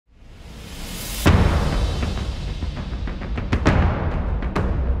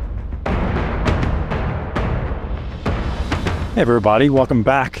Hey everybody, welcome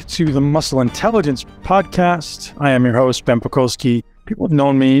back to the Muscle Intelligence Podcast. I am your host, Ben Pakulski. People have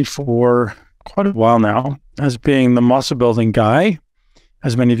known me for quite a while now as being the muscle building guy.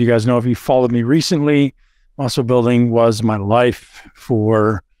 As many of you guys know, if you followed me recently, muscle building was my life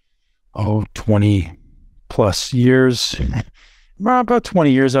for 20 plus years. About 20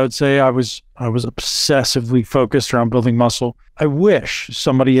 years, I would say. I was obsessively focused around building muscle. I wish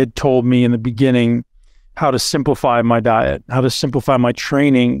somebody had told me in the beginning how to simplify my diet, how to simplify my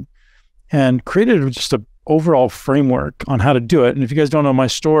training, and created just an overall framework on how to do it. And if you guys don't know my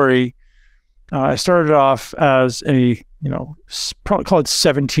story, I started off as a, probably call it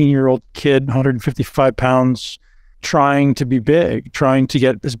 17-year-old kid, 155 pounds, trying to be big, trying to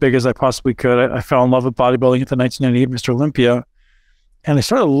get as big as I possibly could. I fell in love with bodybuilding at the 1998 Mr. Olympia. And I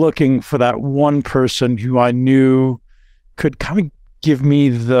started looking for that one person who I knew could kind of give me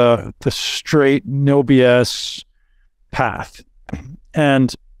the straight, no BS path.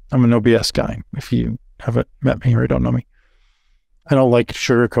 And I'm a no BS guy, if you haven't met me or don't know me. I don't like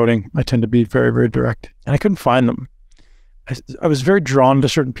sugarcoating. I tend to be very, very direct. And I couldn't find them. I was very drawn to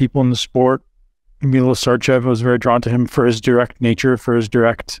certain people in the sport. Milo Sarchev, I was very drawn to him for his direct nature, for his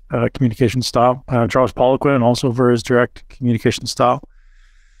direct communication style. Charles Poliquin, also for his direct communication style.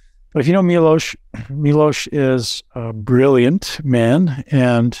 But if you know Milos is a brilliant man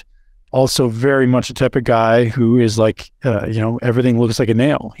and also very much the type of guy who is like, everything looks like a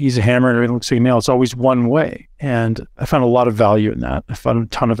nail. He's a hammer and everything looks like a nail. It's always one way. And I found a lot of value in that. I found a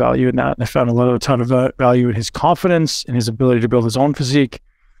ton of value in that. And I found a ton of value in his confidence and his ability to build his own physique,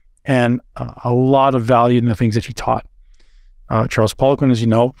 and a lot of value in the things that he taught. Charles Poliquin, as you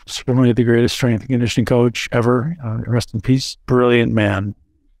know, certainly the greatest strength and conditioning coach ever. Rest in peace. Brilliant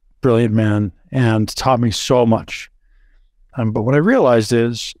man, and taught me so much. But what I realized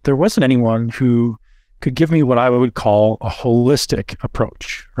is there wasn't anyone who could give me what I would call a holistic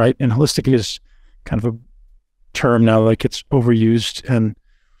approach, right? And holistic is kind of a term now, like it's overused and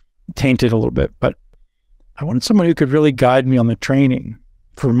tainted a little bit. But I wanted someone who could really guide me on the training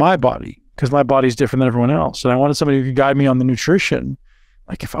for my body, because my body's different than everyone else. And I wanted somebody who could guide me on the nutrition.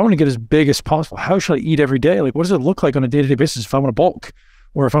 Like if I want to get as big as possible, how should I eat every day? Like what does it look like on a day-to-day basis if I want to bulk,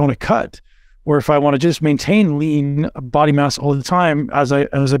 or if I want to cut, or if I want to just maintain lean body mass all the time as I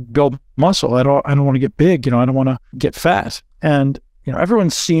build muscle? I don't want to get big, I don't want to get fat. And everyone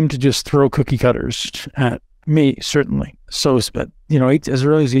seemed to just throw cookie cutters at me, certainly. So as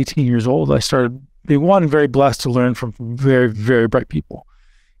early as 18 years old, I started being very blessed to learn from very, very bright people.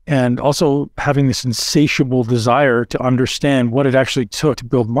 And also having this insatiable desire to understand what it actually took to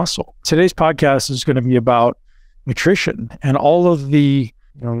build muscle. Today's podcast is going to be about nutrition and all of the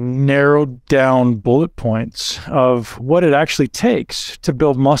narrowed down bullet points of what it actually takes to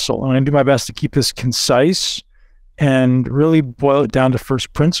build muscle. I'm going to do my best to keep this concise and really boil it down to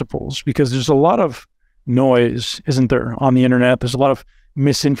first principles, because there's a lot of noise, isn't there, on the internet? There's a lot of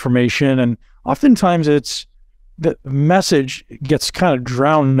misinformation, and oftentimes it's the message gets kind of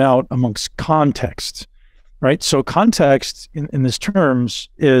drowned out amongst context, right? So context in this terms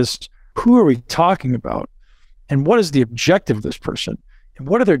is, who are we talking about? And what is the objective of this person? And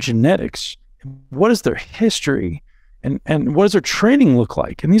what are their genetics? And what is their history? And what does their training look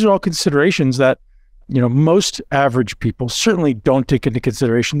like? And these are all considerations that, most average people certainly don't take into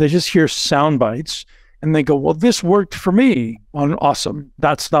consideration. They just hear sound bites and they go, well, this worked for me. Well, awesome.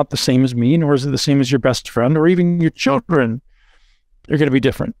 That's not the same as me, nor is it the same as your best friend or even your children. They're going to be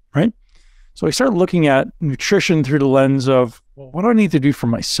different, right? So I started looking at nutrition through the lens of, well, what do I need to do for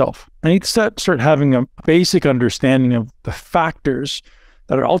myself? I need to start having a basic understanding of the factors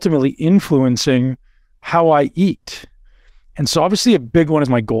that are ultimately influencing how I eat. And so obviously a big one is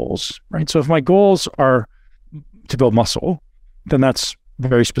my goals, right? So if my goals are to build muscle, then that's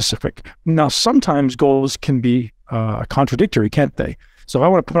very specific. Now, sometimes goals can be contradictory, can't they? So if I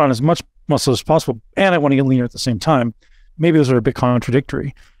want to put on as much muscle as possible and I want to get leaner at the same time, maybe those are a bit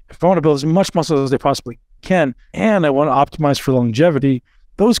contradictory. If I want to build as much muscle as they possibly can and I want to optimize for longevity,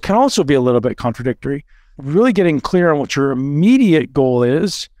 those can also be a little bit contradictory. Really getting clear on what your immediate goal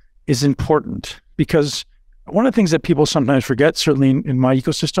is important, because one of the things that people sometimes forget, certainly in my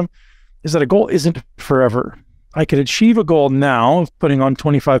ecosystem, is that a goal isn't forever. I could achieve a goal now of putting on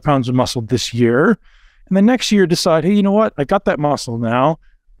 25 pounds of muscle this year, and then next year decide, hey, you know what? I got that muscle now.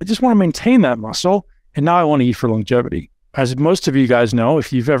 I just want to maintain that muscle, and now I want to eat for longevity. As most of you guys know,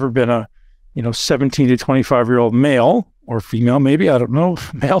 if you've ever been a 17 to 25-year-old male, or female, maybe, I don't know,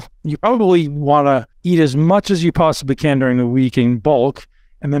 male, you probably want to eat as much as you possibly can during the week in bulk.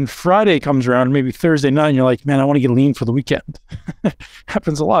 And then Friday comes around, maybe Thursday night, and you're like, man, I want to get lean for the weekend.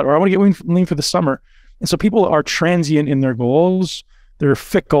 Happens a lot. Or I want to get lean for the summer. And so people are transient in their goals. They're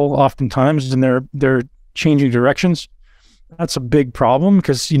fickle oftentimes, and they're changing directions. That's a big problem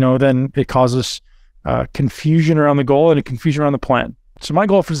because, then it causes confusion around the goal and a confusion around the plan. So my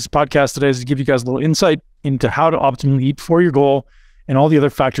goal for this podcast today is to give you guys a little insight into how to optimally eat for your goal and all the other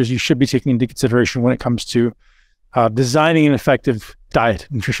factors you should be taking into consideration when it comes to designing an effective diet,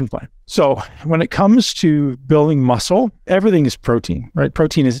 nutrition plan. So when it comes to building muscle, everything is protein, right?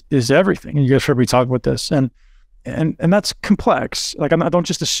 Protein is everything. And you guys heard me talk about this. And that's complex. Like I don't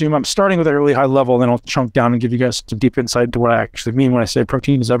just assume I'm starting with a really high level, and then I'll chunk down and give you guys some deep insight into what I actually mean when I say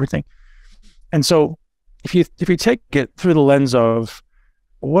protein is everything. And so if you take it through the lens of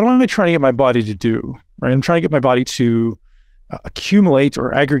what am I trying to get my body to do, right? I'm trying to get my body to accumulate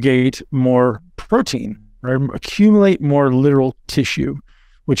or aggregate more protein, right? Accumulate more literal tissue,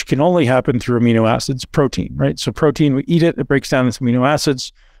 which can only happen through amino acids, protein, right? So protein, we eat it, it breaks down into amino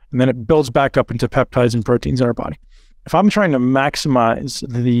acids, and then it builds back up into peptides and proteins in our body. If I'm trying to maximize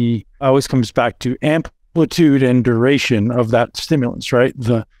it always comes back to amplitude and duration of that stimulus, right?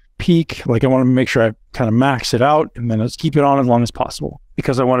 The peak, like I want to make sure I kind of max it out and then let's keep it on as long as possible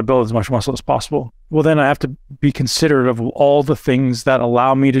because I want to build as much muscle as possible. Well, then I have to be considerate of all the things that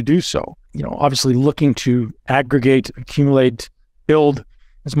allow me to do so. Obviously looking to aggregate, accumulate, build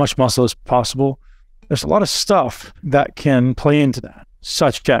as much muscle as possible. There's a lot of stuff that can play into that,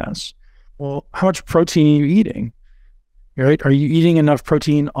 such as, well, how much protein are you eating? Right? Are you eating enough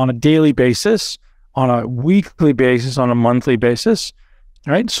protein on a daily basis, on a weekly basis, on a monthly basis?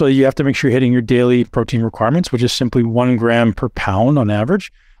 Right? So you have to make sure you're hitting your daily protein requirements, which is simply 1 gram per pound on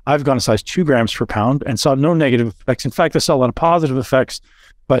average. I've gone as size 2 grams per pound and saw no negative effects. In fact, I saw a lot of positive effects,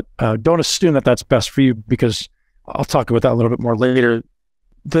 but don't assume that that's best for you because I'll talk about that a little bit more later.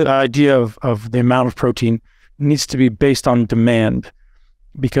 The idea of the amount of protein needs to be based on demand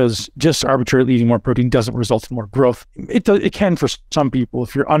because just arbitrarily eating more protein doesn't result in more growth. It can for some people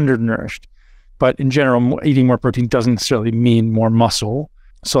if you're undernourished. But in general, eating more protein doesn't necessarily mean more muscle.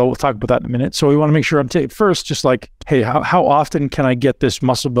 So we'll talk about that in a minute. So we want to make sure I'm taking first, just like, hey, how often can I get this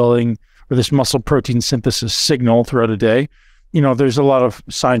muscle building or this muscle protein synthesis signal throughout a day? There's a lot of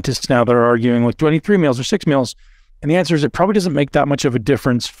scientists now that are arguing, like, do I need 3 meals or 6 meals? And the answer is it probably doesn't make that much of a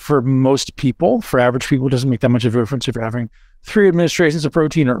difference for most people. For average people, it doesn't make that much of a difference if you're having 3 administrations of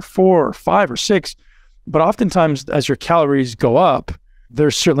protein or 4 or 5 or 6. But oftentimes, as your calories go up,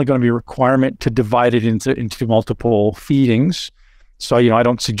 there's certainly going to be a requirement to divide it into multiple feedings. So, I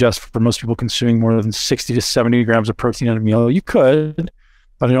don't suggest for most people consuming more than 60 to 70 grams of protein in a meal. You could,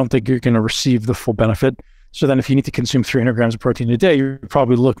 but I don't think you're going to receive the full benefit. So then if you need to consume 300 grams of protein a day, you're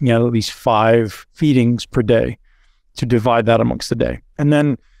probably looking at least 5 feedings per day to divide that amongst the day. And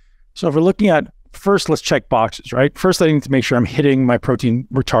then, so if we're looking at, first, let's check boxes, right? First, I need to make sure I'm hitting my protein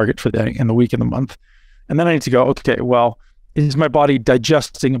target for the day and the week and the month. And then I need to go, okay, well, is my body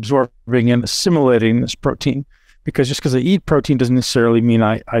digesting, absorbing, and assimilating this protein? Because just because I eat protein doesn't necessarily mean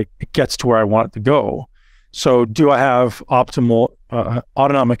it gets to where I want it to go. So do I have optimal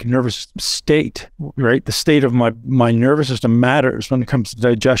autonomic nervous system state, right? The state of my nervous system matters when it comes to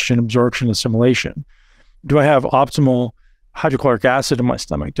digestion, absorption, assimilation. Do I have optimal hydrochloric acid in my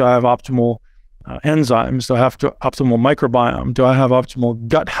stomach? Do I have optimal enzymes? Do I have optimal microbiome? Do I have optimal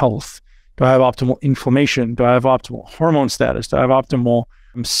gut health? Do I have optimal inflammation? Do I have optimal hormone status? Do I have optimal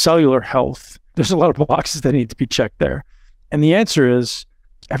cellular health? There's a lot of boxes that need to be checked there. And the answer is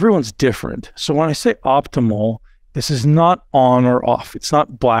everyone's different. So when I say optimal, this is not on or off. It's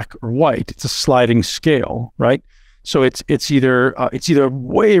not black or white. It's a sliding scale, right? So it's either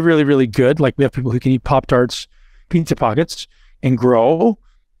way really, really good. Like we have people who can eat Pop-Tarts, pizza pockets, and grow.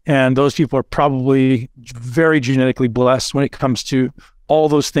 And those people are probably very genetically blessed when it comes to all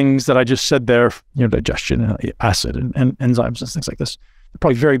those things that I just said there, digestion, acid, and enzymes and things like this. They're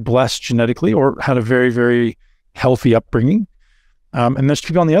probably very blessed genetically or had a very, very healthy upbringing. And there's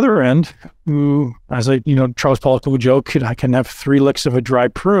people on the other end who, as Charles Pakulski would joke, I can have 3 licks of a dry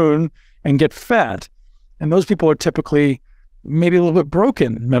prune and get fat. And those people are typically maybe a little bit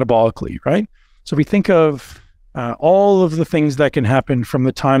broken metabolically, right? So if we think of all of the things that can happen from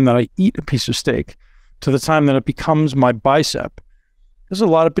the time that I eat a piece of steak to the time that it becomes my bicep, there's a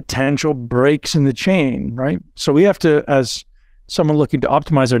lot of potential breaks in the chain, right? So we have to, as someone looking to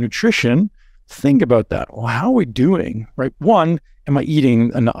optimize our nutrition, think about that. Well, how are we doing, right? 1, am I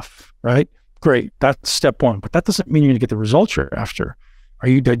eating enough, right? Great, that's step 1, but that doesn't mean you're gonna get the results you're after. Are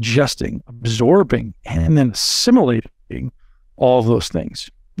you digesting, absorbing, and then assimilating all of those things?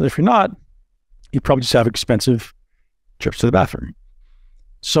 But if you're not, you probably just have expensive trips to the bathroom.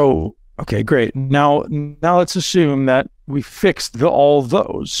 So, okay, great. Now let's assume that we fixed all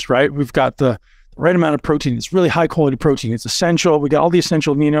those, right? We've got the the right amount of protein. It's really high quality protein. It's essential. We got all the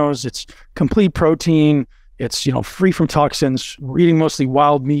essential aminos. It's complete protein. It's, free from toxins. We're eating mostly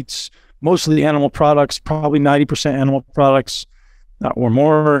wild meats, mostly animal products, probably 90% animal products or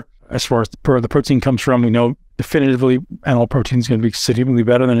more. As far as the protein comes from, we know definitively animal protein is going to be significantly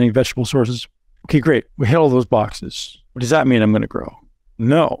better than any vegetable sources. Okay, great. We hit all those boxes. What does that mean I'm going to grow?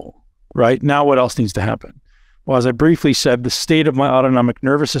 No, right? Now what else needs to happen? Well, as I briefly said, the state of my autonomic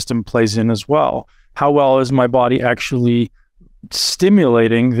nervous system plays in as well. How well is my body actually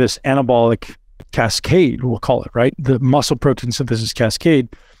stimulating this anabolic cascade, we'll call it, right? The muscle protein synthesis cascade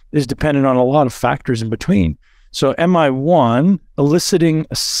is dependent on a lot of factors in between. So am I, one, eliciting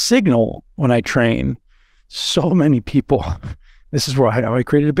a signal when I train? So many people, this is where I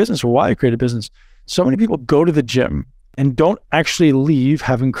created a business, or why I created a business. So many people go to the gym and don't actually leave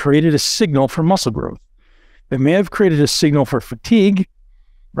having created a signal for muscle growth. They may have created a signal for fatigue,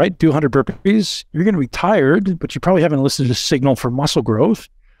 right? Do 100 burpees. You're going to be tired, but you probably haven't elicited a signal for muscle growth,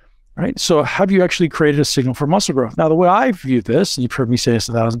 right? So have you actually created a signal for muscle growth? Now, the way I view this, and you've heard me say this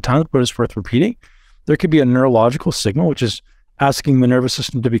 1,000 times, but it's worth repeating, there could be a neurological signal, which is asking the nervous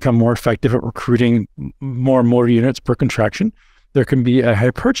system to become more effective at recruiting more motor units per contraction. There can be a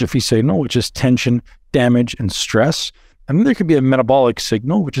hypertrophy signal, which is tension, damage, and stress. And then there could be a metabolic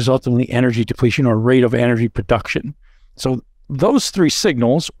signal, which is ultimately energy depletion or rate of energy production. So those three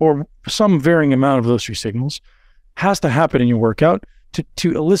signals, or some varying amount of those three signals, has to happen in your workout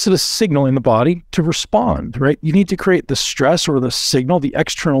to elicit a signal in the body to respond, right? You need to create the stress or the signal, the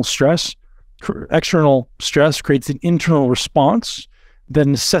external stress. External stress creates an internal response that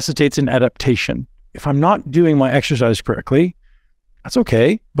necessitates an adaptation. If I'm not doing my exercise correctly, that's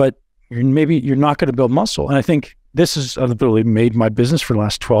okay, but you're not going to build muscle. And I think this has literally made my business for the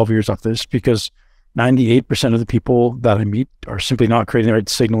last 12 years off this, because 98% of the people that I meet are simply not creating the right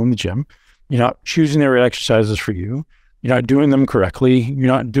signal in the gym. You're not choosing the right exercises for you. You're not doing them correctly. You're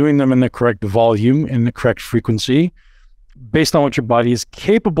not doing them in the correct volume, in the correct frequency, based on what your body is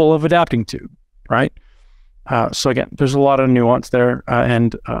capable of adapting to, right? So again, there's a lot of nuance there,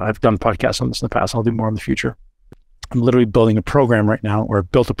 and I've done podcasts on this in the past. I'll do more in the future. I'm literally building a program right now, or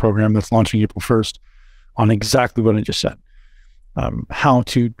built a program that's launching April 1st on exactly what I just said. How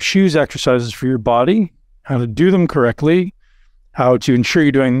to choose exercises for your body, how to do them correctly, how to ensure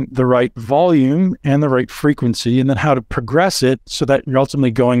you're doing the right volume and the right frequency, and then how to progress it so that you're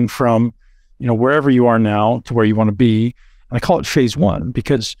ultimately going from, wherever you are now to where you want to be. And I call it phase one,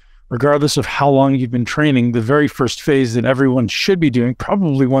 because regardless of how long you've been training, the very first phase that everyone should be doing,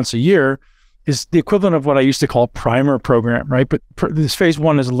 probably once a year, is the equivalent of what I used to call a primer program, right? But this phase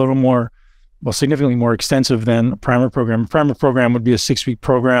one is a little more, significantly more extensive than a primer program. A primer program would be a 6-week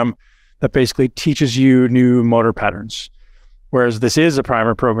program that basically teaches you new motor patterns. Whereas this is a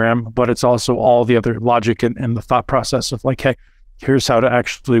primer program, but it's also all the other logic and the thought process of like, hey, here's how to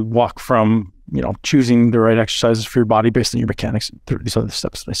actually walk from, choosing the right exercises for your body based on your mechanics, these other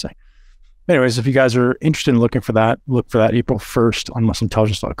steps that I say. Anyways, if you guys are interested in looking for that, look for that April 1st on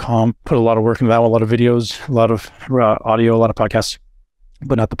muscleintelligence.com. Put a lot of work into that, a lot of videos, a lot of audio, a lot of podcasts,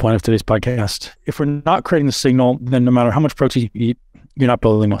 but not the point of today's podcast. If we're not creating the signal, then no matter how much protein you eat, you're not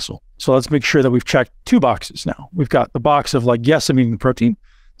building muscle. So let's make sure that we've checked 2 boxes now. We've got the box of like, yes, I'm eating the protein.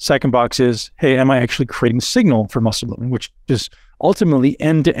 Second box is, hey, am I actually creating a signal for muscle building, which is ultimately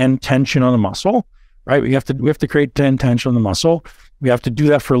end-to-end tension on the muscle, right? We have to create tension on the muscle. We have to do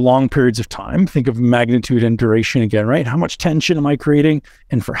that for long periods of time. Think of magnitude and duration again, right? How much tension am I creating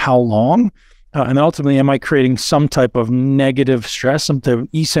and for how long? And ultimately, am I creating some type of negative stress, some type of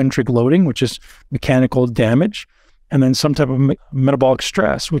eccentric loading, which is mechanical damage, and then some type of metabolic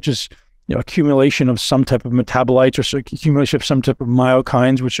stress, which is accumulation of some type of metabolites or accumulation of some type of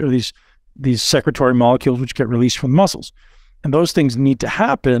myokines, which are these secretory molecules which get released from the muscles. And those things need to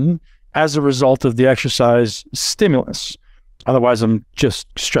happen as a result of the exercise stimulus. Otherwise, I'm just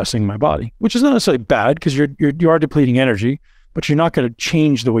stressing my body, which is not necessarily bad because you are depleting energy, but you're not going to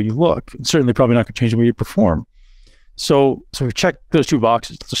change the way you look. And certainly probably not going to change the way you perform. So we've checked those 2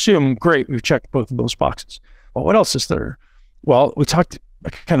 boxes. Let's assume, great, we've checked both of those boxes. Well, what else is there? Well, I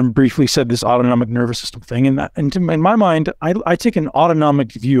kind of briefly said this autonomic nervous system thing. And in my mind, I take an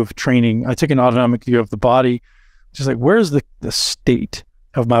autonomic view of training. I take an autonomic view of the body. Just like, where's the state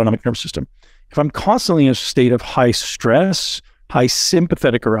of my autonomic nervous system? If I'm constantly in a state of high stress, high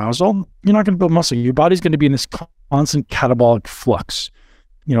sympathetic arousal, you're not going to build muscle. Your body's going to be in this constant catabolic flux.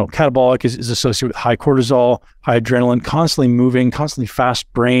 Catabolic is associated with high cortisol, high adrenaline, constantly moving, constantly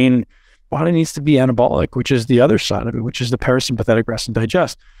fast brain. Body needs to be anabolic, which is the other side of it, which is the parasympathetic rest and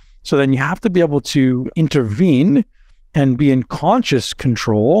digest. So then you have to be able to intervene and be in conscious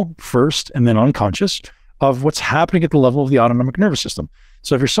control first and then unconscious of what's happening at the level of the autonomic nervous system.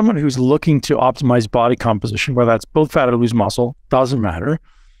 So if you're someone who's looking to optimize body composition, whether that's build fat or lose muscle, doesn't matter.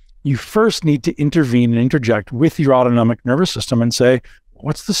 You first need to intervene and interject with your autonomic nervous system and say,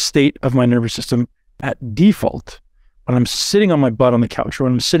 what's the state of my nervous system at default? When I'm sitting on my butt on the couch or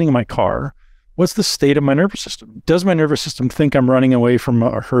when I'm sitting in my car, what's the state of my nervous system? Does my nervous system think I'm running away from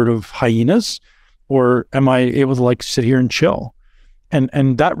a herd of hyenas? Or am I able to like sit here and chill?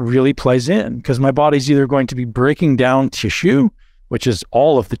 And that really plays in because my body's either going to be breaking down tissue, which is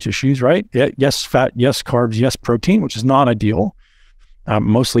all of the tissues, right? Yes, fat, yes, carbs, yes, protein, which is not ideal.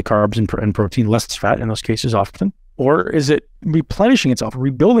 Mostly carbs and protein, less fat in those cases often. Or is it replenishing itself,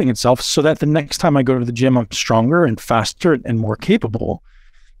 rebuilding itself so that the next time I go to the gym, I'm stronger and faster and more capable?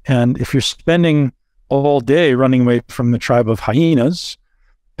 And if you're spending all day running away from the tribe of hyenas,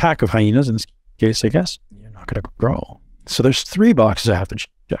 pack of hyenas in this case, I guess, you're not going to grow. So there's 3 boxes I have to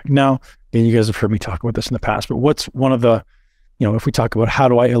check. Now, and you guys have heard me talk about this in the past, but what's one of the, if we talk about how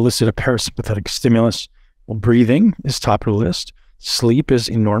do I elicit a parasympathetic stimulus? Well, breathing is top of the list. Sleep is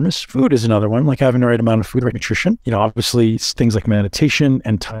enormous. Food is another one, like having the right amount of food, right nutrition. Obviously things like meditation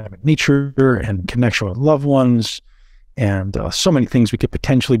and time in nature and connection with loved ones and so many things we could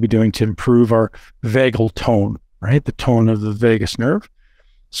potentially be doing to improve our vagal tone, right? The tone of the vagus nerve.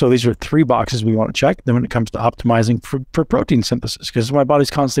 So these are 3 boxes we want to check. Then when it comes to optimizing for protein synthesis, because my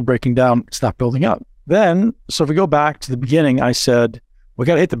body's constantly breaking down, it's not building up. Then, so if we go back to the beginning, I said, we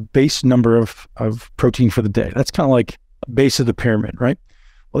got to hit the base number of protein for the day. That's kind of like base of the pyramid, right?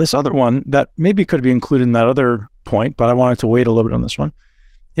 Well, this other one that maybe could be included in that other point, but I wanted to wait a little bit on this one,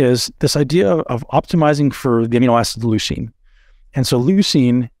 is this idea of optimizing for the amino acid leucine. And so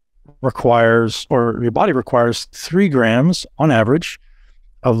leucine requires, or your body requires 3 grams on average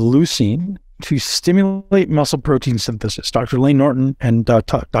of leucine to stimulate muscle protein synthesis. Dr. Lane Norton and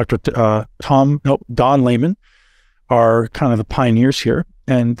Don Layman are kind of the pioneers here.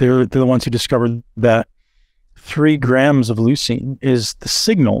 And they're the ones who discovered that 3 grams of leucine is the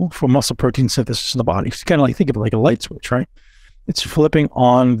signal for muscle protein synthesis in the body. It's kind of like, think of it like a light switch, right? It's flipping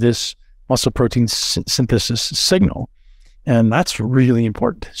on this muscle protein synthesis signal. And that's really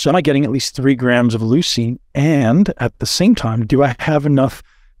important. So am I getting at least 3 grams of leucine? And at the same time, do I have enough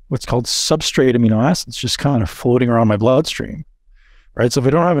what's called substrate amino acids just kind of floating around my bloodstream, right? So if I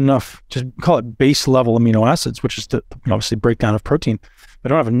don't have enough, just call it base level amino acids, which is the obviously breakdown of protein. If I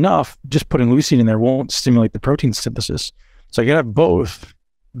don't have enough, just putting leucine in there won't stimulate the protein synthesis. So I can have both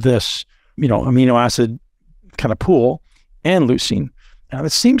this, amino acid kind of pool and leucine. Now, there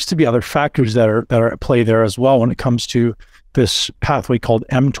seems to be other factors that are at play there as well when it comes to this pathway called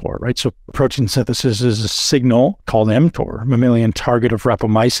mTOR, right? So protein synthesis is a signal called mTOR, mammalian target of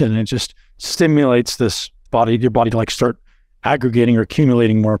rapamycin, and it just stimulates your body to like start aggregating or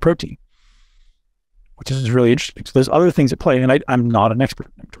accumulating more protein, which is really interesting. So there's other things at play, and I'm not an expert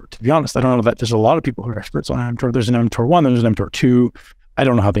in mTOR. To be honest, I don't know that there's a lot of people who are experts on mTOR. There's an mTOR1, there's an mTOR2. I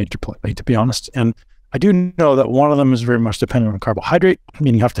don't know how they interplay, to be honest. And I do know that one of them is very much dependent on carbohydrate. I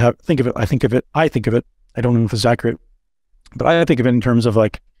mean, you have to think of it. I think of it. I don't know if it's accurate, but I think of it in terms of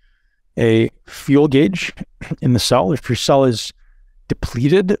like a fuel gauge in the cell. If your cell is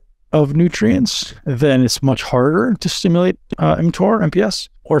depleted of nutrients, then it's much harder to stimulate mTOR, MPS.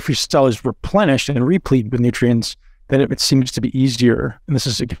 Or if your cell is replenished and repleted with nutrients, then it seems to be easier. And this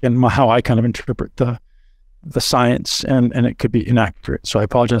is, again, how I kind of interpret the science, and it could be inaccurate. So I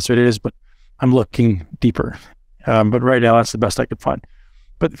apologize if it is, but I'm looking deeper. But right now, that's the best I could find.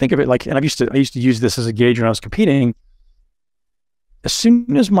 But think of it like, and I used to use this as a gauge when I was competing. As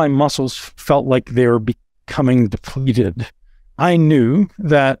soon as my muscles felt like they were becoming depleted, I knew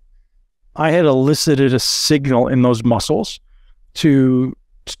that I had elicited a signal in those muscles to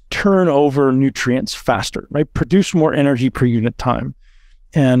turn over nutrients faster, right? Produce more energy per unit time.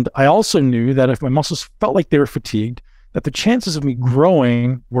 And I also knew that if my muscles felt like they were fatigued, that the chances of me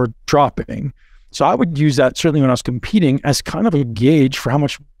growing were dropping. So I would use that certainly when I was competing as kind of a gauge for how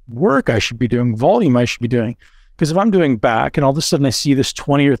much work I should be doing, volume I should be doing. Because if I'm doing back and all of a sudden I see this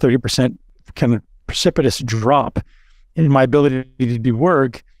 20 or 30% kind of precipitous drop in my ability to do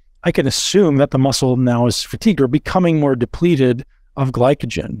work, I can assume that the muscle now is fatigued or becoming more depleted of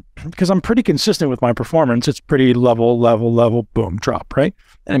glycogen. Because I'm pretty consistent with my performance. It's pretty level, boom, drop, right?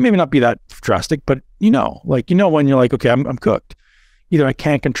 And it may not be that drastic, but when you're like, okay, I'm cooked. Either I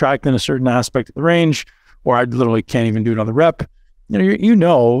can't contract in a certain aspect of the range, or I literally can't even do another rep.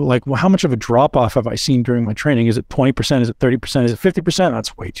 Like, well, how much of a drop off have I seen during my training? Is it 20%? Is it 30%? Is it 50%?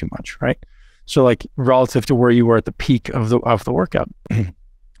 That's way too much, right? So like relative to where you were at the peak of the workout.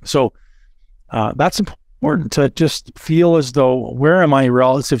 So that's important important to just feel as though, where am I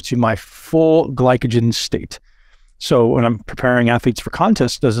relative to my full glycogen state? So when I'm preparing athletes for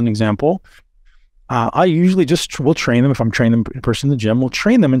contests, as an example, I usually just will train them. If I'm training them in person in the gym, we'll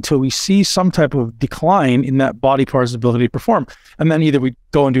train them until we see some type of decline in that body part's ability to perform. And then either we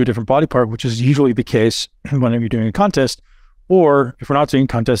go and do a different body part, which is usually the case whenever you're doing a contest, or if we're not doing a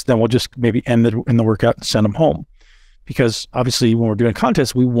contest, then we'll just maybe end in the workout and send them home. Because obviously when we're doing a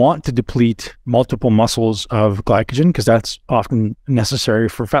contest, we want to deplete multiple muscles of glycogen because that's often necessary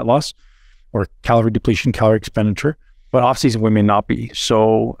for fat loss or calorie depletion, calorie expenditure. But off season, we may not be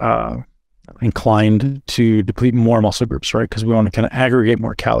so inclined to deplete more muscle groups, right? Because we want to kind of aggregate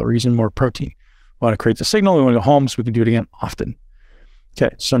more calories and more protein. We want to create the signal. We want to go home so we can do it again often.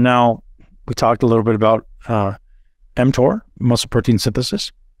 Okay, so now we talked a little bit about mTOR, muscle protein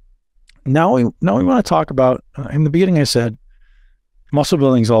synthesis. Now we want to talk about, in the beginning I said, muscle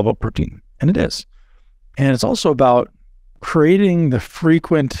building is all about protein, and it is. And it's also about creating the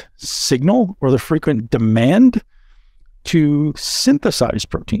frequent signal or the frequent demand to synthesize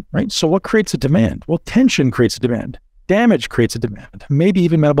protein, right? So what creates a demand? Well, tension creates a demand. Damage creates a demand. Maybe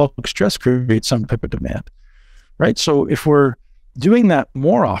even metabolic stress creates some type of demand, right? So if we're doing that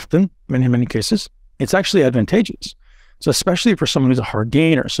more often, in many cases, it's actually advantageous. So especially for someone who's a hard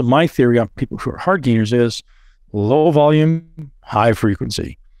gainer. So my theory on people who are hard gainers is low volume, high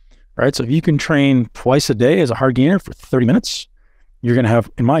frequency, right? So if you can train twice a day as a hard gainer for 30 minutes, you're going to have,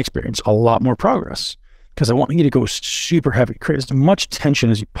 in my experience, a lot more progress. Because I want you to go super heavy, create as much tension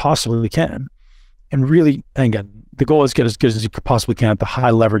as you possibly can. And really, and again, the goal is get as good as you possibly can at the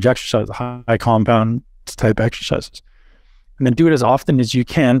high leverage exercise, the high compound type exercises. And then do it as often as you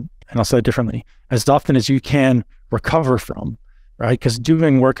can, and I'll say it differently, as often as you can recover from, right? Because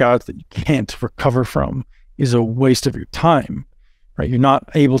doing workouts that you can't recover from is a waste of your time, right? You're not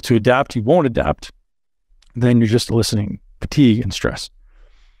able to adapt, you won't adapt, then you're just eliciting fatigue and stress.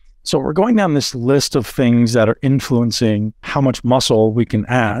 So we're going down this list of things that are influencing how much muscle we can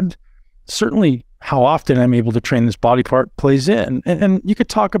add. Certainly how often I'm able to train this body part plays in. And you could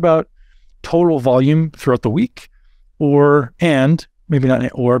talk about total volume throughout the week maybe not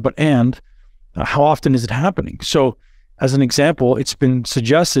but how often is it happening? So as an example, it's been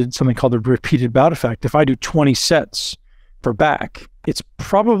suggested something called the repeated bout effect. If I do 20 sets for back, it's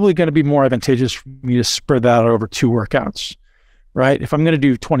probably going to be more advantageous for me to spread that out over 2 workouts. Right? If I'm going to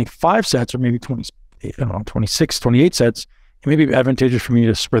do 25 sets or maybe 26, 28 sets, it may be advantageous for me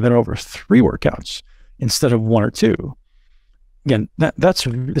to spread that over 3 workouts instead of 1 or 2. Again,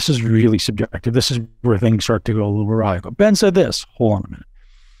 this is really subjective. This is where things start to go a little awry. Ben said this. Hold on a minute.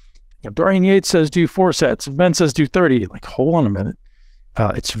 If Dorian Yates says do 4 sets, if Ben says do 30, like, hold on a minute.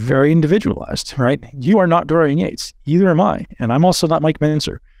 It's very individualized, right? You are not Dorian Yates. Either am I. And I'm also not Mike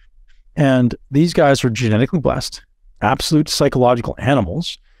Mincer. And these guys are genetically blessed, absolute psychological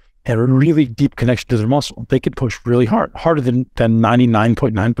animals, and a really deep connection to their muscle. They could push really hard, harder than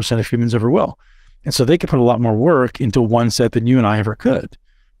 99.9% of humans ever will. And so they could put a lot more work into 1 set than you and I ever could,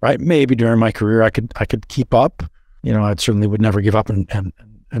 right? Maybe during my career, I could keep up. I certainly would never give up and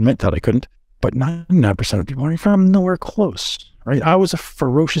admit that I couldn't, but 99% of people are nowhere close, right? I was a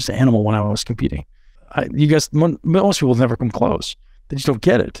ferocious animal when I was competing. Most people never come close. They just don't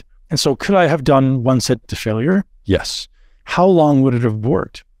get it. And so could I have done 1 set to failure? Yes. How long would it have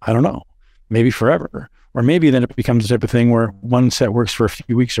worked? I don't know. Maybe forever. Or maybe then it becomes the type of thing where 1 set works for a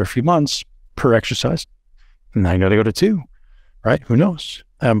few weeks or a few months per exercise. And I got to go to 2, right? Who knows?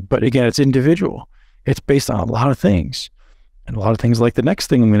 But again, it's individual. It's based on a lot of things. And a lot of things like the next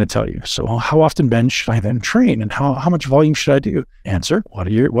thing I'm going to tell you. So how often, Ben, should I then train? And how much volume should I do? Answer,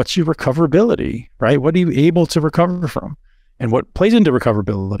 what's your recoverability, right? What are you able to recover from? And what plays into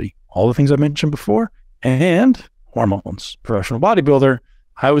recoverability? All the things I mentioned before, and hormones. Professional bodybuilder,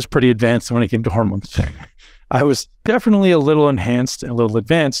 I was pretty advanced when it came to hormones. I was definitely a little enhanced and a little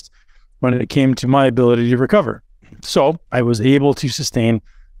advanced when it came to my ability to recover. So I was able to sustain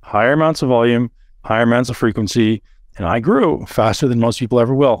higher amounts of volume, higher amounts of frequency, and I grew faster than most people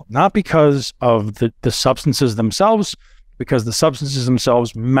ever will. Not because of the substances themselves, because the substances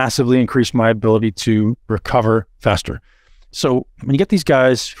themselves massively increased my ability to recover faster. So when you get these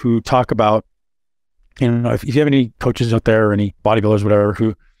guys who talk about, if you have any coaches out there or any bodybuilders, whatever,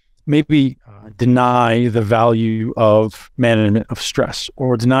 who maybe deny the value of management of stress,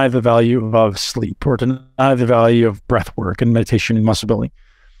 or deny the value of sleep, or deny the value of breath work and meditation and muscle building,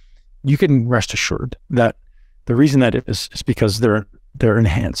 you can rest assured that the reason that is because they're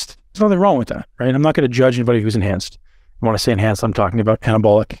enhanced. There's nothing wrong with that, right? I'm not going to judge anybody who's enhanced. And when I say enhanced, I'm talking about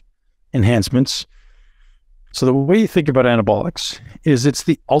anabolic enhancements, So the way you think about anabolics is it's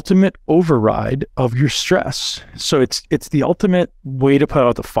the ultimate override of your stress. So it's the ultimate way to put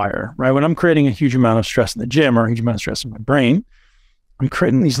out the fire, right? When I'm creating a huge amount of stress in the gym or a huge amount of stress in my brain, I'm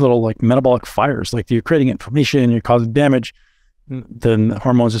creating these little like metabolic fires. Like you're creating inflammation, you're causing damage. Then the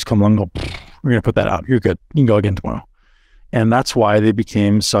hormones just come along and go, we're going to put that out. You're good. You can go again tomorrow. And that's why they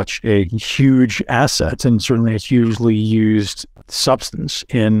became such a huge asset and certainly a hugely used substance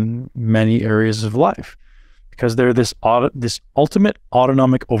in many areas of life, because they're this ultimate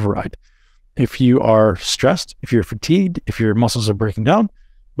autonomic override. If you are stressed, if you're fatigued, if your muscles are breaking down,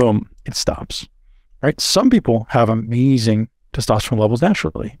 boom, it stops, right? Some people have amazing testosterone levels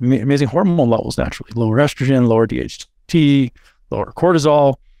naturally, amazing hormone levels naturally, lower estrogen, lower DHT, lower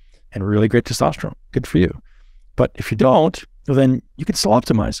cortisol, and really great testosterone. Good for you. But if you don't, then you can still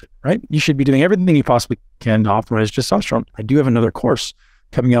optimize it, right? You should be doing everything you possibly can to optimize testosterone. I do have another course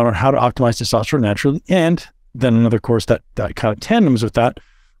coming out on how to optimize testosterone naturally, and then another course that kind of tandems with that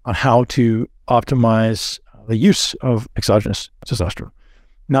on how to optimize the use of exogenous testosterone.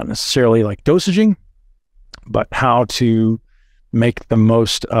 Not necessarily like dosaging, but how to make the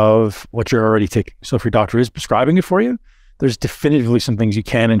most of what you're already taking. So if your doctor is prescribing it for you, there's definitively some things you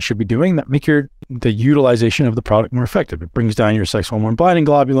can and should be doing that make the utilization of the product more effective. It brings down your sex hormone binding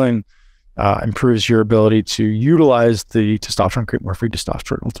globulin, improves your ability to utilize the testosterone, create more free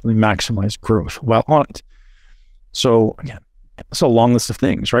testosterone, ultimately maximize growth while on it. So again, it's a long list of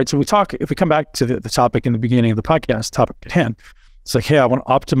things, right? So if we come back to the topic in the beginning of the podcast, topic at hand, it's like, hey, I want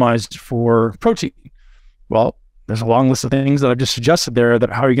to optimize for protein. Well, there's a long list of things that I've just suggested there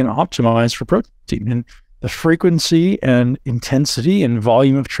that how are you going to optimize for protein? And the frequency and intensity and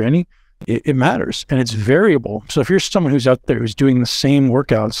volume of training, it matters and it's variable. So if you're someone who's out there who's doing the same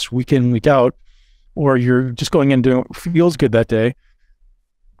workouts week in, week out, or you're just going in and doing what feels good that day,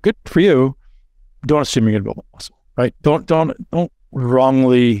 good for you. Don't assume you're going to build muscle, right? Don't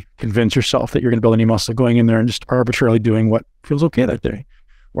wrongly convince yourself that you're going to build any muscle going in there and just arbitrarily doing what feels okay that day,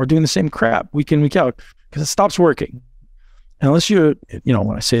 or doing the same crap week in, week out, because it stops working. Unless what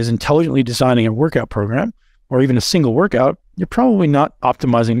I say is intelligently designing a workout program or even a single workout, you're probably not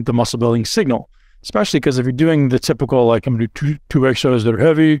optimizing the muscle building signal, especially because if you're doing the typical, like I'm going to do two exercises that are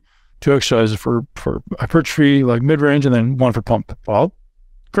heavy, 2 exercises for hypertrophy, like mid-range, and then 1 for pump. Well,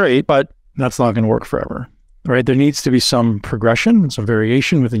 great, but that's not going to work forever, right? There needs to be some progression and some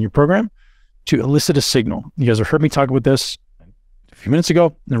variation within your program to elicit a signal. You guys have heard me talk about this a few minutes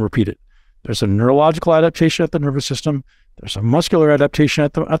ago, and repeat it. There's a neurological adaptation at the nervous system. There's a muscular adaptation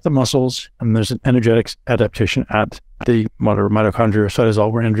at the muscles, and there's an energetics adaptation at the mitochondria,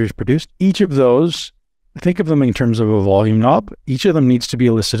 cytosol, where energy is produced. Each of those, think of them in terms of a volume knob. Each of them needs to be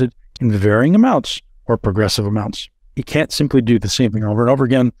elicited in varying amounts or progressive amounts. You can't simply do the same thing over and over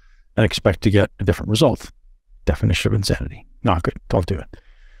again and expect to get a different result. Definition of insanity. Not good. Don't do it.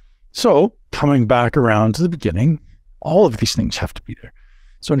 So coming back around to the beginning, all of these things have to be there.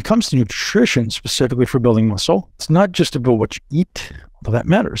 So when it comes to nutrition, specifically for building muscle, it's not just about what you eat, although that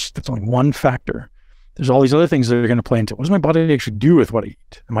matters. That's only one factor. There's all these other things that are going to play into it. What does my body actually do with what I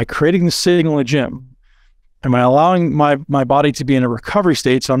eat? Am I creating the signal in the gym? Am I allowing my body to be in a recovery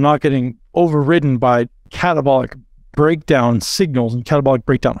state so I'm not getting overridden by catabolic breakdown signals and catabolic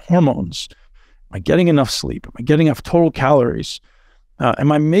breakdown hormones? Am I getting enough sleep? Am I getting enough total calories?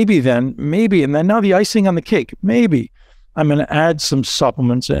 Am I maybe, and then now the icing on the cake, maybe I'm going to add some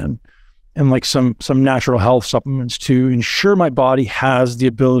supplements in, and like some natural health supplements to ensure my body has the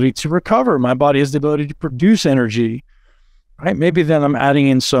ability to recover. My body has the ability to produce energy, right? Maybe then I'm adding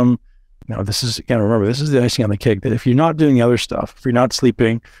in some, this is, again, remember, this is the icing on the cake, that if you're not doing the other stuff, if you're not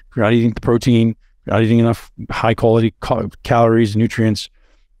sleeping, if you're not eating the protein, if you're not eating enough high quality calories, nutrients,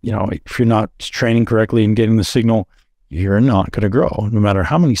 if you're not training correctly and getting the signal, you're not going to grow no matter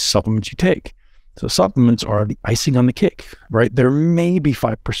how many supplements you take. So supplements are the icing on the cake, right? They're maybe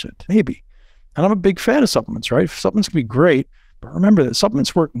 5%, maybe. And I'm a big fan of supplements, right? Supplements can be great, but remember that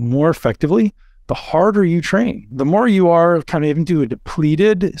supplements work more effectively the harder you train. The more you are kind of into a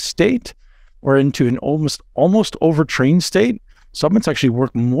depleted state or into an almost overtrained state, supplements actually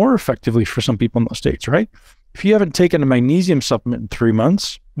work more effectively for some people in those states, right? If you haven't taken a magnesium supplement in 3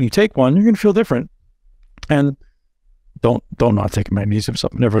 months, when you take one, you're going to feel different. And don't not take a magnesium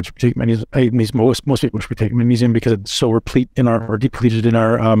supplement. Everyone should take magnesium. Most people should be taking magnesium because it's so depleted in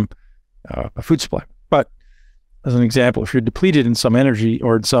our food supply. But as an example, if you're depleted in some energy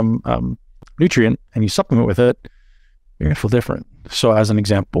or in some nutrient and you supplement with it, you're going to feel different. So as an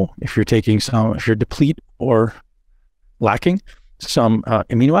example, if you're deplete or lacking some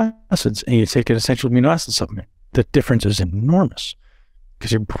amino acids and you take an essential amino acid supplement, the difference is enormous.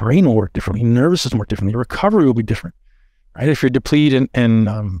 because your brain will work differently, your nervous system will work differently, your recovery will be different, right? If you're depleted in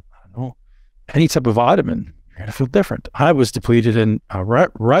I don't know, any type of vitamin, you're going to feel different. I was depleted in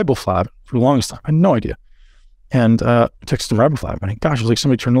riboflavin for the longest time. I had no idea. And I took some riboflavin. And gosh, it was like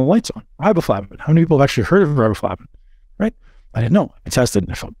somebody turned the lights on. Riboflavin. How many people have actually heard of riboflavin, right? I didn't know. I tested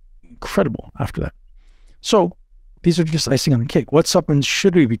and I felt incredible after that. So these are just icing on the cake. What supplements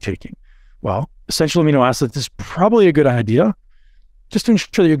should we be taking? Well, essential amino acids is probably a good idea, just to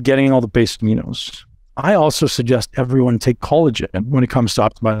ensure that you're getting all the basic aminos. I also suggest everyone take collagen when it comes to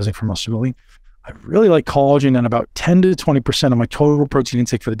optimizing for muscle building. I really like collagen and about 10 to 20% of my total protein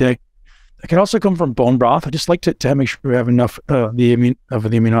intake for the day. It can also come from bone broth. I just like to make sure we have enough of the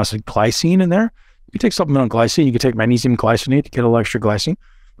amino acid glycine in there. You can take supplemental glycine. You can take magnesium glycinate to get a little extra glycine.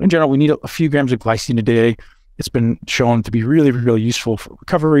 But in general, we need a few grams of glycine a day. It's been shown to be really, really useful for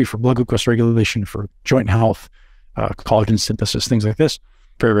recovery, for blood glucose regulation, for joint health, collagen synthesis, things like this.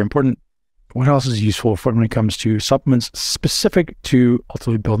 Very, very important. What else is useful for when it comes to supplements specific to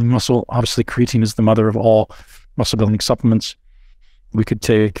ultimately building muscle? Obviously, creatine is the mother of all muscle building supplements. We could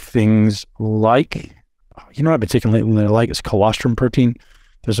take things like, what I've been taking lately that I like is colostrum protein.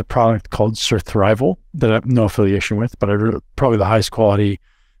 There's a product called Surthrival that I have no affiliation with, but probably the highest quality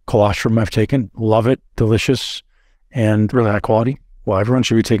colostrum I've taken. Love it, delicious, and really high quality. Well, everyone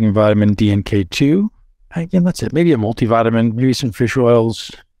should be taking vitamin D and K2. Again, that's it. Maybe a multivitamin, maybe some fish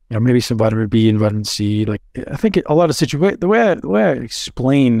oils, maybe some vitamin B and vitamin C. Like, I think a lot of situations, the way I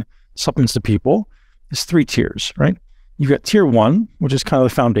explain supplements to people is 3 tiers, right? You've got tier 1, which is kind of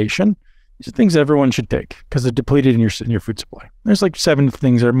the foundation. These are things that everyone should take because they're depleted in your food supply. There's like 7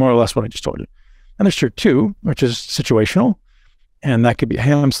 things that are more or less what I just told you. And there's tier 2, which is situational. And that could be,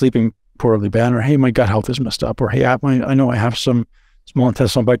 hey, I'm sleeping poorly bad, or hey, my gut health is messed up, or hey, I know I have some small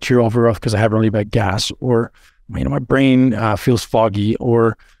intestinal bacterial overgrowth because I have really bad gas, or my brain feels foggy,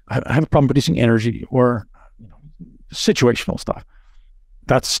 or I have a problem producing energy, or situational stuff.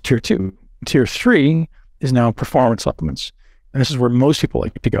 That's tier 2. Tier 3 is now performance supplements. And this is where most people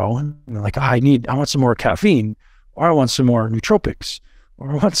like to go. And they're like, I want some more caffeine, or I want some more nootropics, or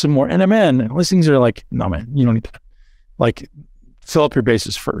I want some more NMN. And all these things are like, no, man, you don't need that. Like, fill up your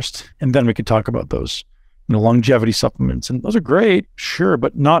bases first. And then we could talk about those, longevity supplements. And those are great, sure,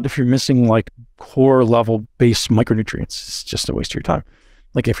 but not if you're missing like core level base micronutrients. It's just a waste of your time.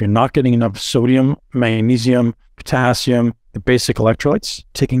 Like if you're not getting enough sodium, magnesium, potassium, the basic electrolytes,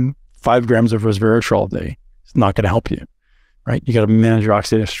 taking 5 grams of resveratrol a day is not going to help you, right? You got to manage your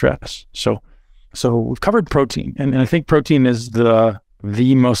oxidative stress. So we've covered protein, and I think protein is the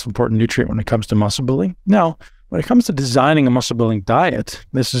most important nutrient when it comes to muscle building. Now, when it comes to designing a muscle building diet,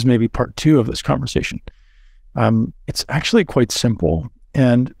 this is maybe part 2 of this conversation. It's actually quite simple,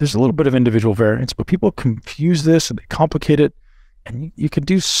 and there's a little bit of individual variance, but people confuse this and they complicate it, and you can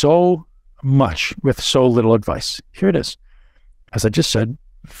do so much with so little advice. Here it is. As I just said,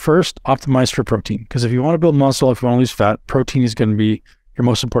 first, optimize for protein, because if you want to build muscle, if you want to lose fat, protein is going to be your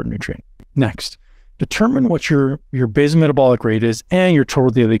most important nutrient. Next, determine what your basal metabolic rate is and your total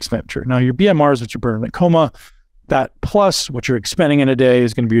daily expenditure. Now, your BMR is what you burn in a coma. That plus what you're expending in a day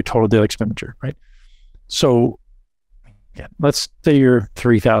is going to be your total daily expenditure, right? So let's say you're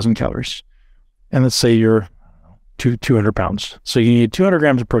 3,000 calories, and let's say you're 200 pounds. So you need 200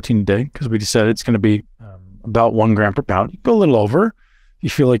 grams of protein a day, because we just said it's going to be about 1 gram per pound. You go a little over. You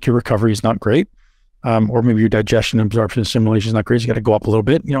feel like your recovery is not great, or maybe your digestion, absorption, assimilation is not great. So you got to go up a little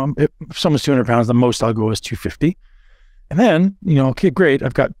bit. If someone's 200 pounds, the most I'll go is 250. And then, okay, great.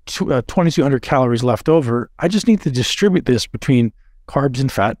 I've got 2,200 calories left over. I just need to distribute this between carbs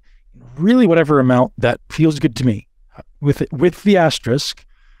and fat, really whatever amount that feels good to me, with the asterisk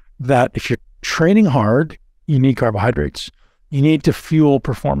that if you're training hard, you need carbohydrates. You need to fuel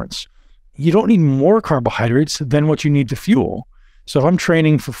performance. You don't need more carbohydrates than what you need to fuel. So if I'm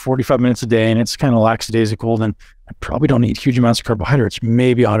training for 45 minutes a day and it's kind of lackadaisical, then I probably don't need huge amounts of carbohydrates,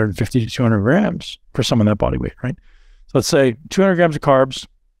 maybe 150 to 200 grams for someone that body weight, right? So let's say 200 grams of carbs,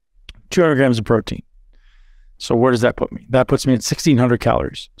 200 grams of protein. So where does that put me? That puts me at 1,600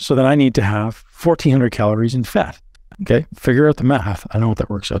 calories. So then I need to have 1,400 calories in fat. Okay, figure out the math. I know what that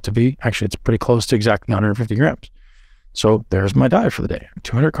works out to be. Actually, it's pretty close to exactly 150 grams. So there's my diet for the day.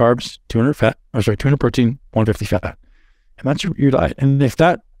 200 carbs, 200 protein, 150 fat. And that's your diet. And if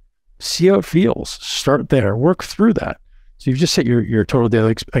that, see how it feels, start there, work through that. So you've just set your total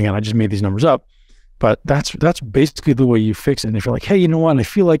daily, again, I just made these numbers up, but that's basically the way you fix it. And if you're like, hey, you know what? I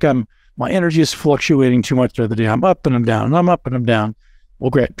feel like my energy is fluctuating too much the other day. I'm up and I'm down, and I'm up and I'm down.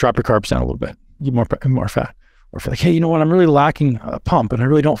 Well, great. Drop your carbs down a little bit. Eat more fat. Or if you're like, hey, you know what? I'm really lacking a pump and I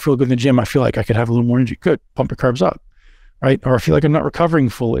really don't feel good in the gym. I feel like I could have a little more energy. Good. Pump your carbs up. right? Or I feel like I'm not recovering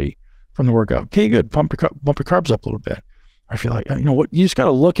fully from the workout. Okay, good. Bump your carbs up a little bit. I feel like, what you just got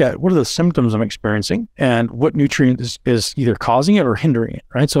to look at what are the symptoms I'm experiencing and what nutrient is either causing it or hindering it,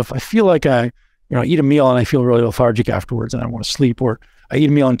 right? So if I feel like I eat a meal and I feel really lethargic afterwards and I want to sleep, or I eat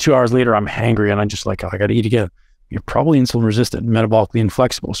a meal and 2 hours later I'm hangry and I'm just like, I got to eat again. You're probably insulin resistant, metabolically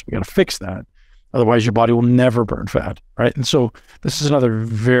inflexible. So we got to fix that. Otherwise, your body will never burn fat, right? And so this is another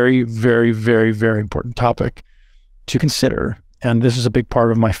very, very, very, very important topic to consider. And this is a big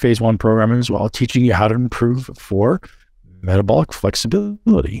part of my phase 1 program as well, teaching you how to improve for metabolic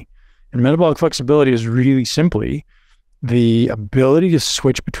flexibility. And metabolic flexibility is really simply the ability to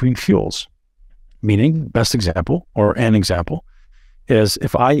switch between fuels. Meaning, best example, or an example, is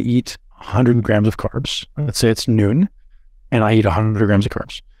if I eat 100 grams of carbs, let's say it's noon, and I eat 100 grams of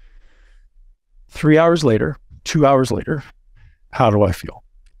carbs. 3 hours later, 2 hours later, how do I feel?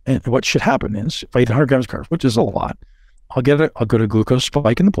 And what should happen is, if I eat 100 grams of carbs, which is a lot, I'll get a glucose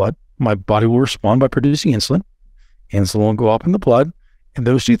spike in the blood. My body will respond by producing insulin. Insulin will go up in the blood, and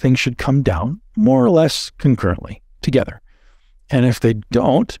those two things should come down more or less concurrently together. And if they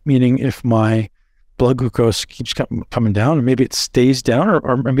don't, meaning if my blood glucose keeps coming down, and maybe it stays down,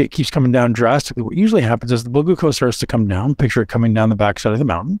 or maybe it keeps coming down drastically, what usually happens is the blood glucose starts to come down, picture it coming down the backside of the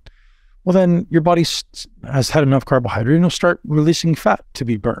mountain. Well, then your body has had enough carbohydrate and it'll start releasing fat to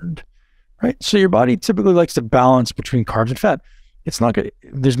be burned, right? So your body typically likes to balance between carbs and fat. It's not good.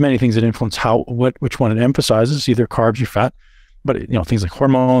 There's many things that influence which one it emphasizes, either carbs or fat, but things like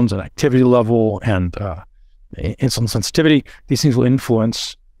hormones and activity level and insulin sensitivity, these things will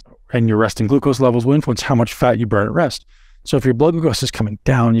influence, and your resting glucose levels will influence how much fat you burn at rest. So if your blood glucose is coming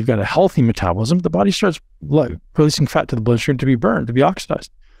down, you've got a healthy metabolism, the body starts releasing fat to the bloodstream to be burned, to be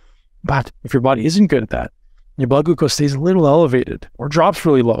oxidized. But if your body isn't good at that, your blood glucose stays a little elevated or drops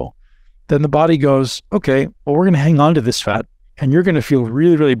really low, then the body goes, okay, well, we're going to hang on to this fat, and you're going to feel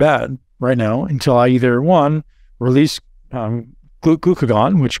really, really bad right now until I either, one, release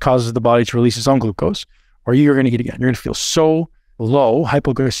glucagon, which causes the body to release its own glucose, or you're going to eat again. You're going to feel so low,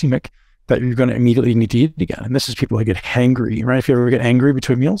 hypoglycemic, that you're going to immediately need to eat again. And this is people who get hangry, right? If you ever get angry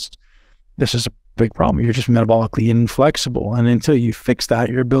between meals, this is a big problem. You're just metabolically inflexible. And until you fix that,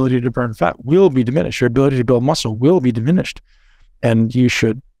 your ability to burn fat will be diminished. Your ability to build muscle will be diminished. And you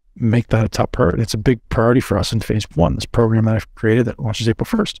should make that a top priority. It's a big priority for us in phase 1, this program that I've created that launches April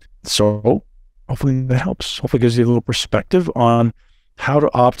 1st. So hopefully that helps. Hopefully it gives you a little perspective on how to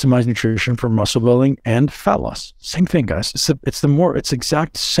optimize nutrition for muscle building and fat loss. Same thing, guys. It's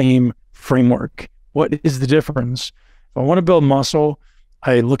exact same framework. What is the difference? If I want to build muscle,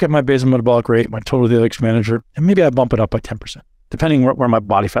 I look at my basal metabolic rate, my total daily expenditure, and maybe I bump it up by 10%, depending where my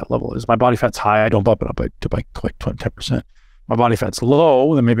body fat level is. My body fat's high, I don't bump it up by 10%. My body fat's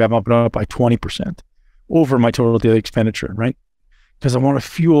low, then maybe I bump it up by 20% over my total daily expenditure, right? Because I want to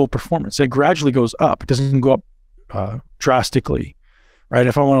fuel performance. It gradually goes up. It doesn't go up drastically, right?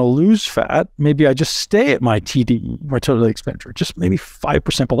 If I want to lose fat, maybe I just stay at my TDE, my total daily expenditure, just maybe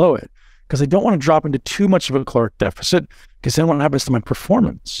 5% below it, because I don't want to drop into too much of a caloric deficit, because then what happens to my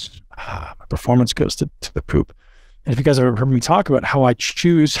performance? My performance goes to the poop. And if you guys have ever heard me talk about how I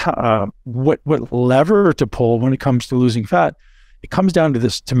choose what lever to pull when it comes to losing fat, it comes down to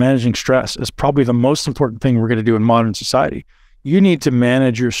this, to managing stress is probably the most important thing we're going to do in modern society. You need to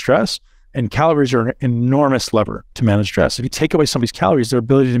manage your stress, and calories are an enormous lever to manage stress. If you take away somebody's calories, their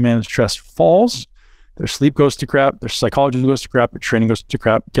ability to manage stress falls, their sleep goes to crap, their psychology goes to crap, their training goes to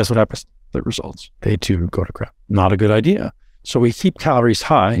crap. Guess what happens? The results, they too go to crap. Not a good idea. So we keep calories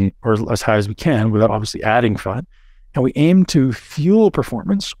high, or as high as we can, without obviously adding fat. And we aim to fuel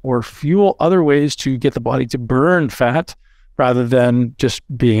performance or fuel other ways to get the body to burn fat rather than just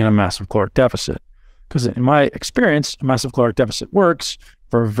being in a massive caloric deficit. Because in my experience, a massive caloric deficit works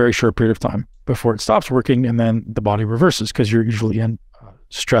for a very short period of time before it stops working, and then the body reverses because you're usually in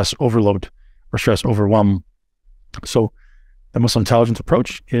stress overload or stress overwhelm. So the muscle intelligence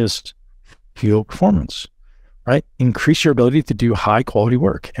approach is fuel performance, right? Increase your ability to do high quality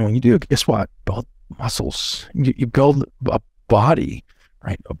work. And when you do, guess what? Build muscles. You build a body,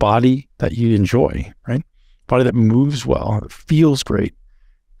 right? A body that you enjoy, right? A body that moves well, that feels great,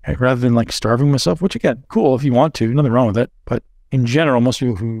 right? Rather than like starving myself, which again, cool if you want to, nothing wrong with it. But in general, most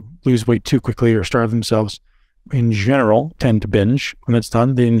people who lose weight too quickly or starve themselves, in general, tend to binge when it's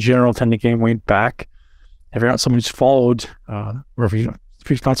done. They in general tend to gain weight back. If you're not someone who's followed, or if you're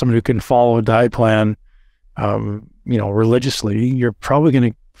not someone who can follow a diet plan, religiously, you're probably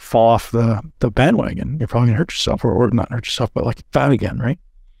going to fall off the bandwagon. You're probably going to hurt yourself, or not hurt yourself, but like fat again, right?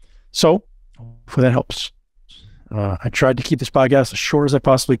 So hopefully that helps. I tried to keep this podcast as short as I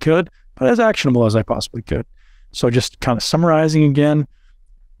possibly could, but as actionable as I possibly could. So just kind of summarizing again,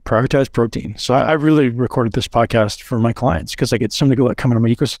 prioritize protein. So I really recorded this podcast for my clients because I get so many people that come into my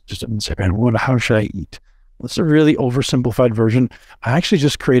ecosystem and say, man, how should I eat? It's a really oversimplified version. I actually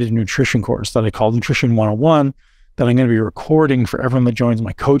just created a nutrition course that I call Nutrition 101 that I'm going to be recording for everyone that joins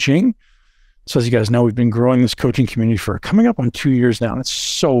my coaching. So as you guys know, we've been growing this coaching community for coming up on 2 years now. And it's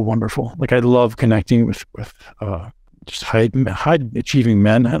so wonderful. Like I love connecting with just high achieving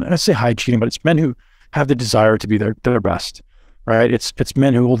men. And I say high achieving, but it's men who have the desire to be their best, right? It's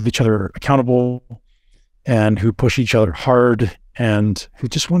men who hold each other accountable and who push each other hard and who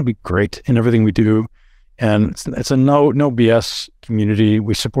just want to be great in everything we do. And it's a no BS community.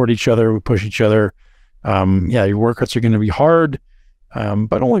 We support each other. We push each other. Your workouts are going to be hard,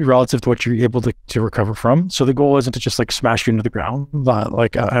 but only relative to what you're able to recover from. So the goal isn't to just like smash you into the ground.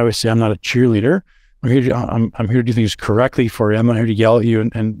 Like I always say, I'm not a cheerleader. I'm here to do things correctly for you. I'm not here to yell at you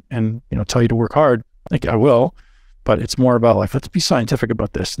and tell you to work hard. Like I will, but it's more about like, let's be scientific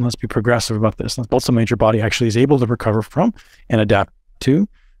about this and let's be progressive about this. Let's build something that your body actually is able to recover from and adapt to,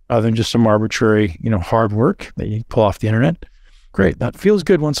 rather than just some arbitrary, hard work that you pull off the internet. Great. That feels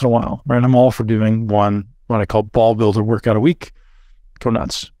good once in a while, right? I'm all for doing what I call ball builder workout a week. Go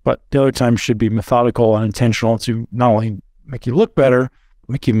nuts. But the other time should be methodical and intentional to not only make you look better, but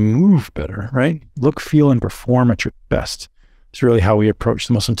make you move better, right? Look, feel, and perform at your best. It's really how we approach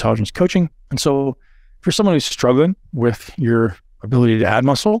the muscle intelligence coaching. And so for someone who's struggling with your ability to add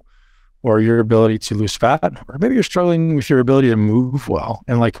muscle or your ability to lose fat, or maybe you're struggling with your ability to move well.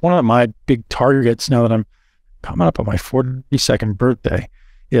 And like one of my big targets now that I'm coming up on my 42nd birthday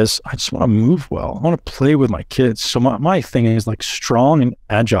is I just want to move well. I want to play with my kids. So my thing is like strong and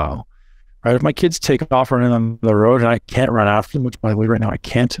agile, right? If my kids take off running on the road and I can't run after them, which by the way, right now I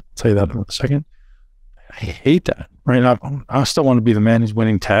can't, I'll tell you that in a second. I hate that, right? I still want to be the man who's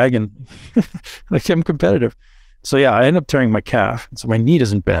winning tag and like I'm competitive. So yeah, I end up tearing my calf. So my knee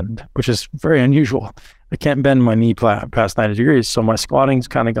doesn't bend, which is very unusual. I can't bend my knee past 90 degrees. So my squatting's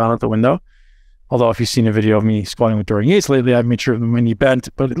kind of gone out the window. Although if you've seen a video of me squatting with Dorian Yates lately, I've made sure that my knee bent,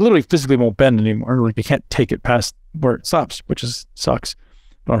 but it literally physically won't bend anymore. Like I can't take it past where it stops, which sucks.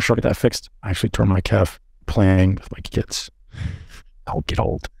 But I'm sure to get that fixed. I actually tore my calf playing with my kids. I'll get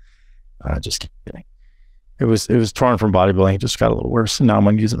old. Just kidding. It was torn from bodybuilding. It just got a little worse. And now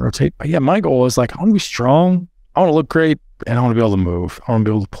my knee doesn't rotate. But yeah, my goal is like, I want to be strong. I want to look great. And I want to be able to move. I want to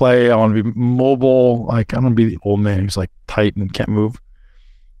be able to play. I want to be mobile. Like I don't want to be the old man who's like tight and can't move.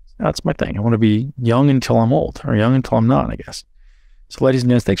 That's my thing. I want to be young until I'm old, or young until I'm not, I guess. So ladies and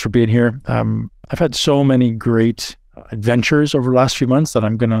gents, thanks for being here. I've had so many great adventures over the last few months that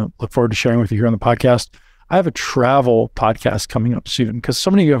I'm going to look forward to sharing with you here on the podcast. I have a travel podcast coming up soon because so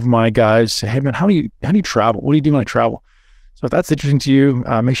many of my guys say, hey man, how do you travel? What do you do when I travel? So if that's interesting to you,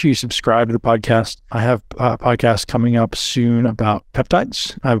 make sure you subscribe to the podcast. I have a podcast coming up soon about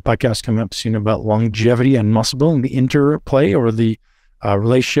peptides. I have a podcast coming up soon about longevity and muscle building, the interplay or the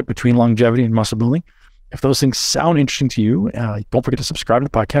relationship between longevity and muscle building. If those things sound interesting to you, don't forget to subscribe to the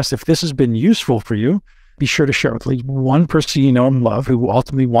podcast. If this has been useful for you, be sure to share it with at least one person you know and love who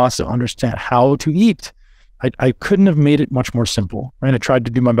ultimately wants to understand how to eat. I couldn't have made it much more simple, right? I tried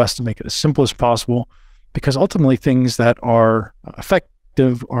to do my best to make it as simple as possible because ultimately things that are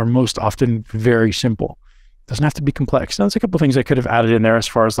effective are most often very simple. It doesn't have to be complex. Now, there's a couple of things I could have added in there as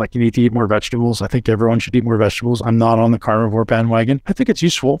far as like you need to eat more vegetables. I think everyone should eat more vegetables. I'm not on the carnivore bandwagon. I think it's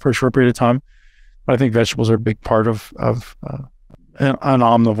useful for a short period of time, but I think vegetables are a big part of an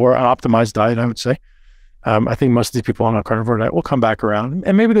omnivore, an optimized diet, I would say. I think most of these people on a carnivore diet will come back around,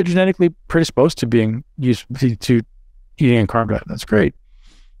 and maybe they're genetically predisposed to being used to eating a carb diet. That's great.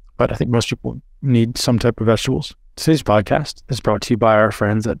 But I think most people need some type of vegetables. Today's podcast is brought to you by our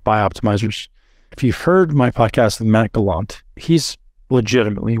friends at Bioptimizers. If you've heard my podcast with Matt Gallant, he's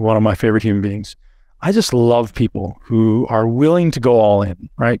legitimately one of my favorite human beings. I just love people who are willing to go all in,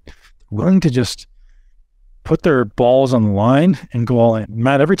 right? Willing to just put their balls on the line and go all in.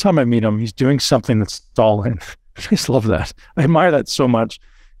 Matt, every time I meet him, he's doing something that's all in. I just love that. I admire that so much.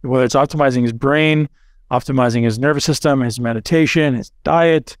 Whether it's optimizing his brain, optimizing his nervous system, his meditation, his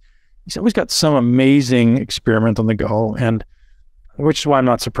diet, he's always got some amazing experiment on the go. And which is why I'm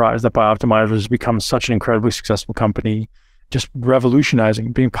not surprised that Bioptimizers has become such an incredibly successful company, just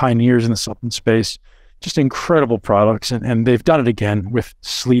revolutionizing, being pioneers in the supplement space, just incredible products. And they've done it again with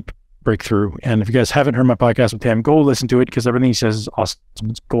sleep breakthrough. And if you guys haven't heard my podcast with him, go listen to it because everything he says is awesome.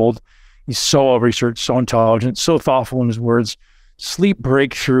 It's gold. He's so well researched, so intelligent, so thoughtful in his words. Sleep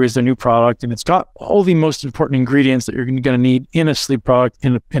Breakthrough is the new product, and it's got all the most important ingredients that you're going to need in a sleep product,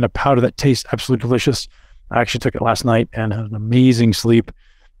 in a powder that tastes absolutely delicious. I actually took it last night and had an amazing sleep.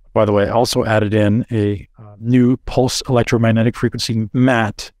 By the way, I also added in a new pulse electromagnetic frequency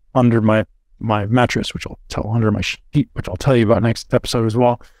mat under my mattress, which I'll tell under my sheet, which I'll tell you about next episode as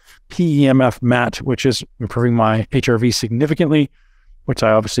well. PEMF mat, which is improving my HRV significantly, which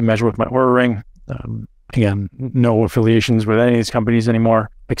I obviously measure with my Oura Ring. Again, no affiliations with any of these companies anymore,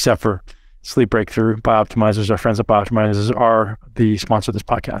 except for Sleep Breakthrough. Bioptimizers, our friends at Bioptimizers, are the sponsor of this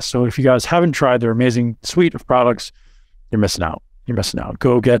podcast. So if you guys haven't tried their amazing suite of products, you're missing out. You're missing out.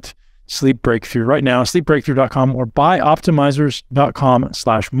 Go get Sleep Breakthrough right now, sleepbreakthrough.com or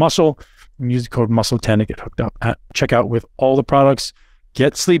bioptimizers.com/muscle. And use the code muscle10 to get hooked up at checkout with all the products.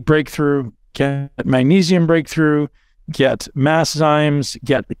 Get Sleep Breakthrough, get Magnesium Breakthrough, get Masszymes,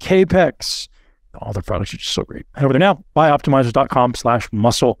 get the Capex. All the products are just so great. Head over there now,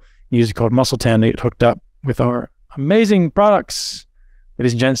 bioptimizers.com/muscle. Use the code muscle10 to get hooked up with our amazing products.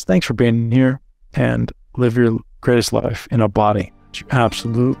 Ladies and gents, thanks for being here, and live your greatest life in a body that you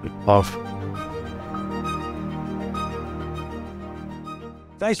absolutely love.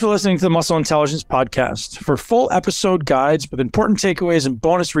 Thanks for listening to the Muscle Intelligence Podcast. For full episode guides with important takeaways and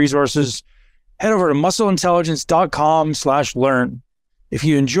bonus resources, head over to muscleintelligence.com/learn. If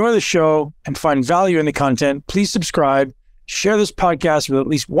you enjoy the show and find value in the content, please subscribe, share this podcast with at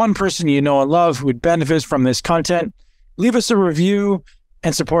least one person you know and love who would benefit from this content, leave us a review,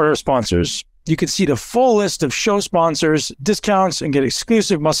 and support our sponsors. You can see the full list of show sponsors, discounts, and get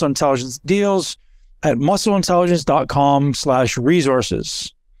exclusive Muscle Intelligence deals at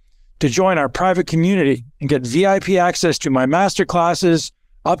muscleintelligence.com/resources. To join our private community and get VIP access to my masterclasses,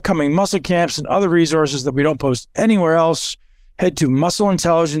 upcoming muscle camps, and other resources that we don't post anywhere else, head to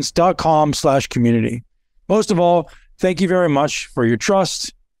muscleintelligence.com/community. Most of all, thank you very much for your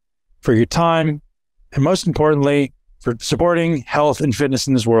trust, for your time, and most importantly, for supporting health and fitness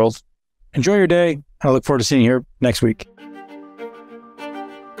in this world. Enjoy your day, and I look forward to seeing you here next week.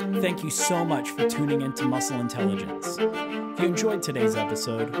 Thank you so much for tuning into Muscle Intelligence. If you enjoyed today's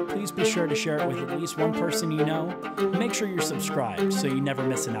episode, please be sure to share it with at least one person you know. Make sure you're subscribed so you never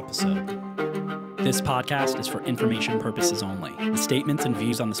miss an episode. This podcast is for information purposes only. The statements and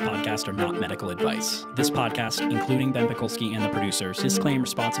views on this podcast are not medical advice. This podcast, including Ben Pakulski and the producers, disclaim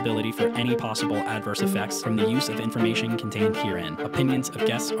responsibility for any possible adverse effects from the use of information contained herein. Opinions of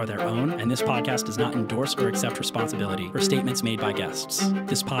guests are their own, and this podcast does not endorse or accept responsibility for statements made by guests.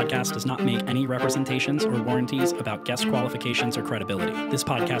 This podcast does not make any representations or warranties about guest qualifications or credibility. This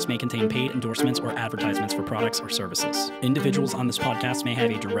podcast may contain paid endorsements or advertisements for products or services. Individuals on this podcast may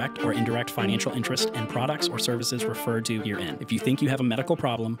have a direct or indirect financial interest in products or services referred to herein. If you think you have a medical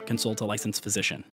problem, consult a licensed physician.